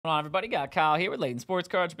Going on, everybody? Got Kyle here with Layton Sports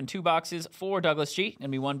Cards. Been 2 boxes for Douglas G. Gonna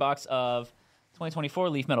be 1 box of 2024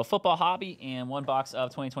 Leaf Metal Football Hobby and 1 box of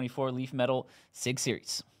 2024 Leaf Metal SIG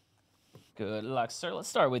Series. Good luck, sir. Let's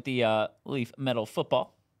start with the Leaf Metal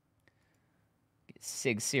Football. Get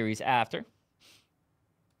SIG Series after.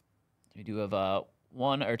 We do have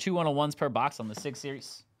 1 or 2 101s per box on the SIG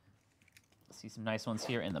Series. See some nice ones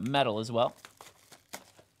here in the metal as well.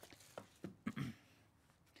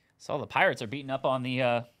 Saw the Pirates are beating up on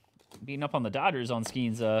the Dodgers on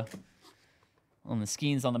Skeens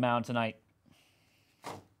on the mound tonight.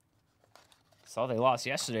 Saw they lost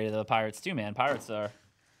yesterday to the Pirates too, man. Pirates are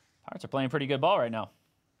playing pretty good ball right now.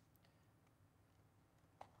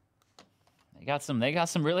 They got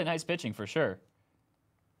some really nice pitching for sure.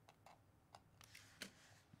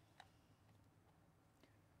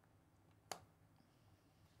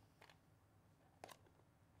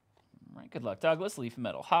 All right, good luck, Douglas. Leaf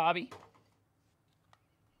Metal Hobby.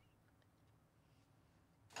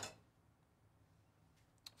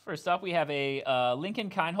 First up, we have a Lincoln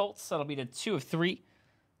Kienholz. That'll be the 2 of 3.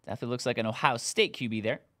 Definitely looks like an Ohio State QB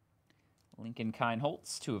there. Lincoln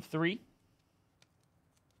Kienholz, 2 of 3.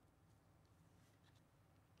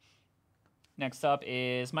 Next up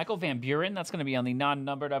is Michael Van Buren. That's going to be on the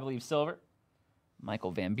non-numbered, I believe, silver.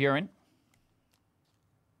 Michael Van Buren.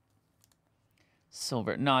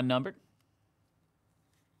 Silver, non-numbered.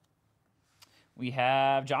 We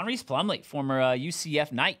have John Rhys Plumlee, former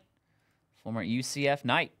UCF Knight. Former UCF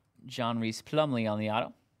Knight, John Rhys Plumlee on the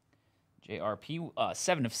auto. JRP,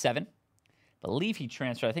 7 of 7. Believe he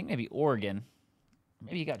transferred, I think maybe Oregon.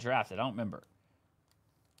 Maybe he got drafted, I don't remember.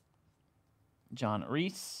 John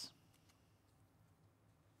Rhys.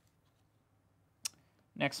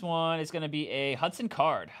 Next one is going to be a Hudson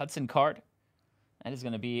Card. Hudson Card. That is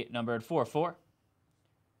going to be numbered 4 of 4.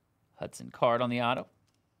 Hudson Card on the auto.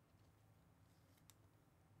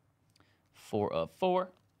 4 of 4.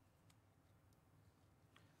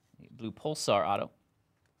 Blue Pulsar auto.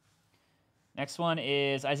 Next one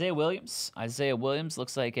is Isaiah Williams. Isaiah Williams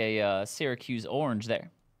looks like a Syracuse orange there.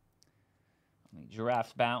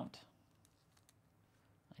 Giraffe bound.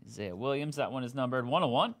 Isaiah Williams. That one is numbered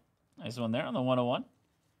 101. Nice one there on the 101.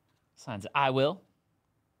 Signs I will.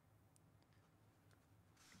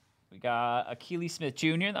 We got Akili Smith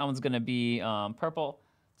Jr. That one's going to be purple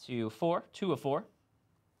to 4. 2 of 4.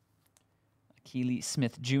 Akili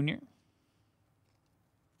Smith Jr.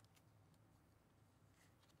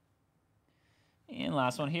 And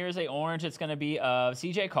last one here is a orange. It's going to be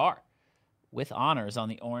CJ Carr with honors on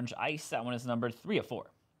the orange ice. That one is numbered 3 of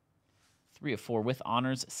 4. 3 of 4 with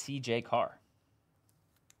honors, CJ Carr.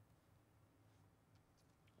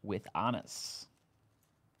 With honors.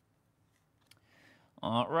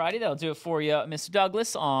 Alrighty, that'll do it for you, Mr.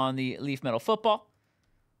 Douglas, on the Leaf Metal Football.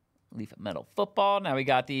 Leaf Metal Football. Now we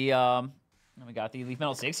got the Leaf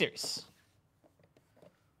Metal SIG Series.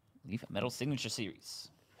 Leaf Metal Signature Series.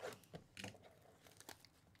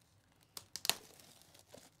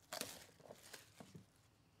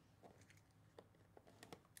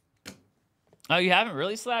 Oh, you haven't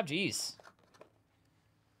really, Slab? Jeez.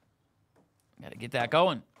 Got to get that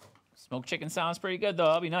going. Smoked chicken sounds pretty good, though.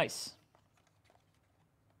 That'll be nice.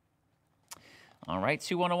 All right,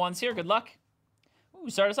 2 101s here. Good luck. Ooh,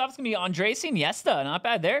 start us off. It's going to be Andres Iniesta. Not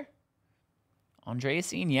bad there.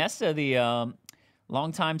 Andres Iniesta, the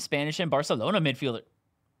longtime Spanish and Barcelona midfielder.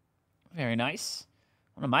 Very nice.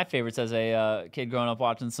 One of my favorites as a kid growing up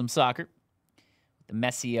watching some soccer. The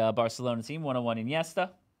Messi Barcelona team, 101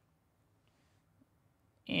 Iniesta.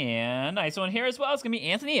 And nice one here as well. It's going to be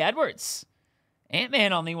Anthony Edwards.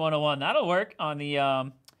 Ant-Man on the 101. That'll work on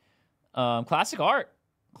the Classic Art.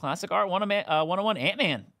 Classic Art 101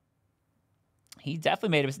 Ant-Man. He definitely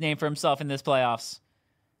made his name for himself in this playoffs.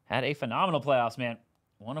 Had a phenomenal playoffs, man.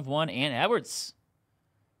 1 of 1 Ant Edwards.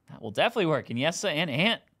 That will definitely work. Iniesta and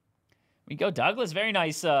Ant. We go, Douglas. Very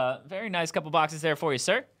nice couple boxes there for you,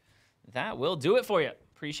 sir. That will do it for you.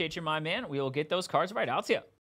 Appreciate you, my man. We will get those cards right out to you.